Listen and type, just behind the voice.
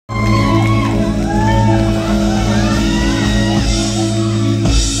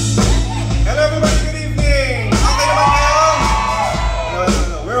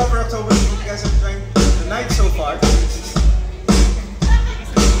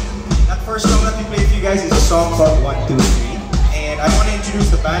first song that we played for you guys is a song called 1, 2, 3. And I want to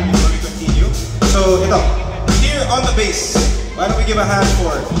introduce the band before we continue. So, ito, here on the bass, why don't we give a hand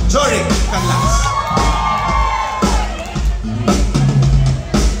for Jorik Canlas.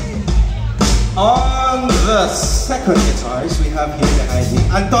 On the second guitars, we have here behind me,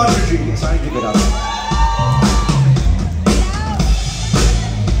 Anton Rodriguez. I give it up.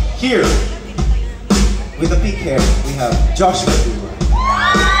 Here, with the pink hair, we have Josh Madura.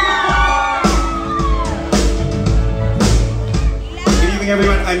 Good evening,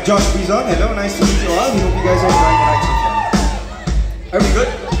 everyone. I'm Josh Bizon. Hello, nice to meet you all. We hope you guys are enjoying the night so far. Are we good?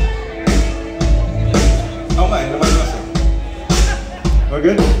 Oh my, we're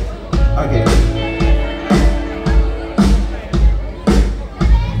good? Okay.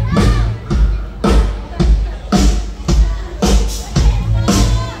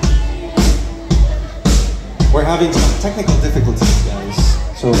 We're having some technical difficulties, guys.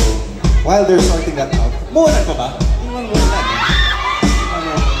 So, while they're sorting that out, muna pa ba?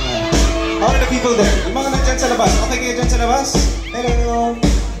 How are the people there? Yung mga nandyan sa labas, okay kayo dyan sa labas? Hello!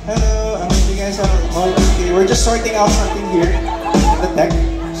 Hello! I hope you guys are all okay. We're just sorting out something here in the tech.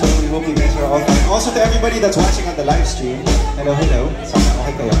 So, we hope you guys are all fine. Also to everybody that's watching on the live stream, hello, hello. Sana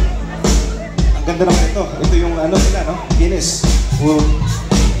okay kayo. Ang ganda naman ito. Ito yung ano nila, no? Guinness World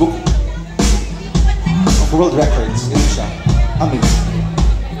Book World Records. Ito siya. Amazing.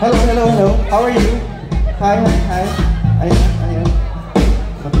 Hello, hello, hello. How are you? Hi, hi, hi. Ayan, ayan.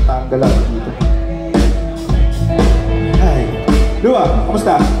 Matatanggal ako dito. Hi. Lua,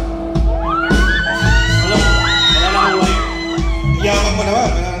 kamusta? Wala na akong wire. Iyaman mo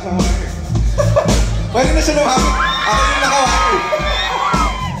naman. Wala na sa wire. Pwede na siya lumapit. Ako yung nakawire.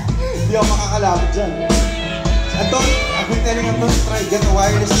 Hindi ako makakalapit dyan. Anton, I've been telling Anton to try get a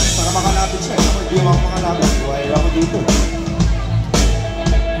wireless para makalapit siya. Hindi ako makalapit. Wire ako dito.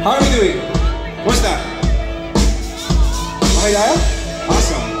 How are we doing? Kumusta? Okay tayo?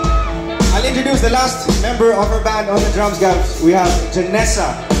 Awesome. I'll introduce the last member of our band on the drums, guys. We have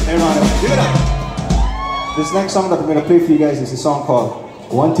Janessa Hermano. Give it up. This next song that I'm gonna play for you guys is a song called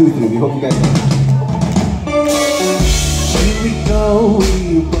 1, 2, 3. We hope you guys know it. Here we go,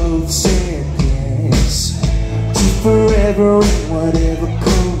 we both said yes to forever and whatever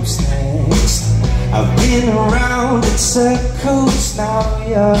comes next. I've been around in circles, now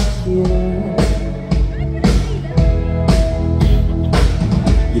you're here.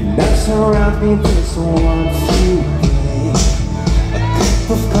 Your love surrounds me with one few days. A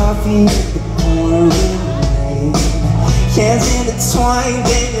cup of coffee in the pouring rain. Hands intertwined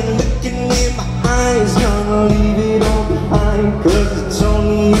and you're looking in my eyes. Gonna leave it all behind, cause it's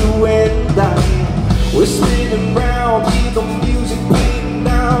only you and I. We're spinning round, hear the music playing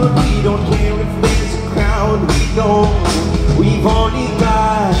loud. We don't care if there's a crowd, we don't. We've only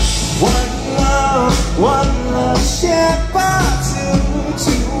got one love shared by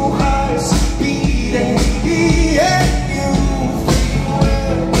two hearts beating. Yeah, you feel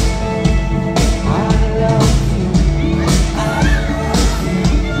well. I love you,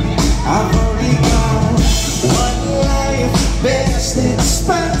 I've only got one life, best it's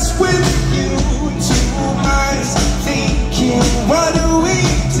spent with you. 2 minds thinking, what do we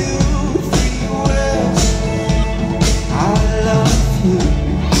do? 3 words, I love you,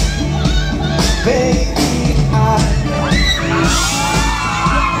 baby, I love you.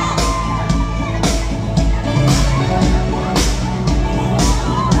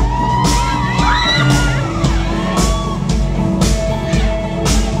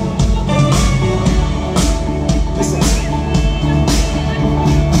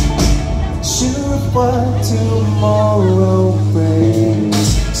 What tomorrow brings,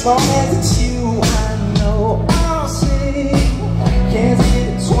 as long as it's you, I know I'll sing. Can't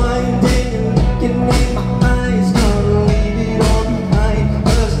intertwined and you're looking in my eyes. Gonna leave it all behind,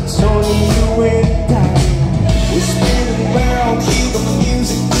 cause it's only you and I. We're spinning around, hear the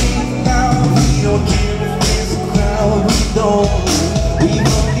music playing loud. We don't care if there's a crowd, we don't.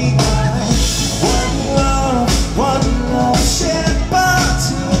 We've only got one love shared by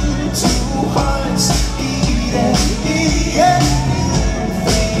two hearts beating. Yeah,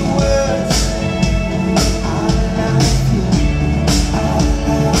 3 words.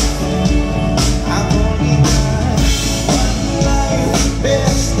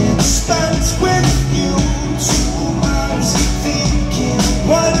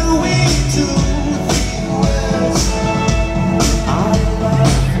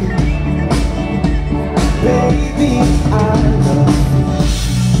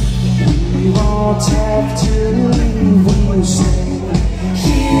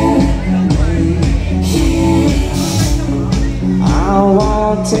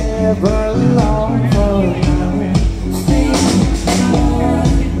 out ever long for now. Think more.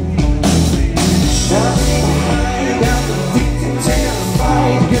 Nothing hide, I'm addicted,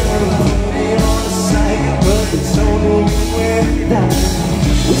 terrified. Gonna put it on the side, but it's only when we're down.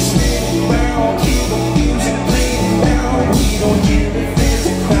 We're spinning round, keep on music playing down. We don't care if there's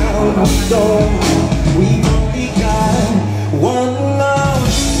a crowd. We don't, we only got one love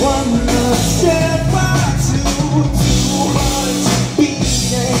shared by two hearts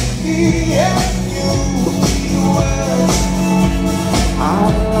beating. Me and you, the words. I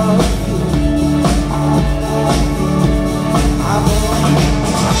love you, I love you, I love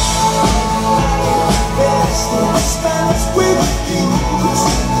you. Best in Spanish with you.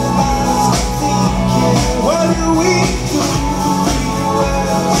 Thinking, what do we do?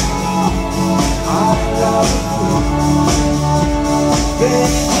 I love you,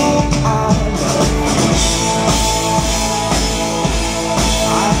 baby.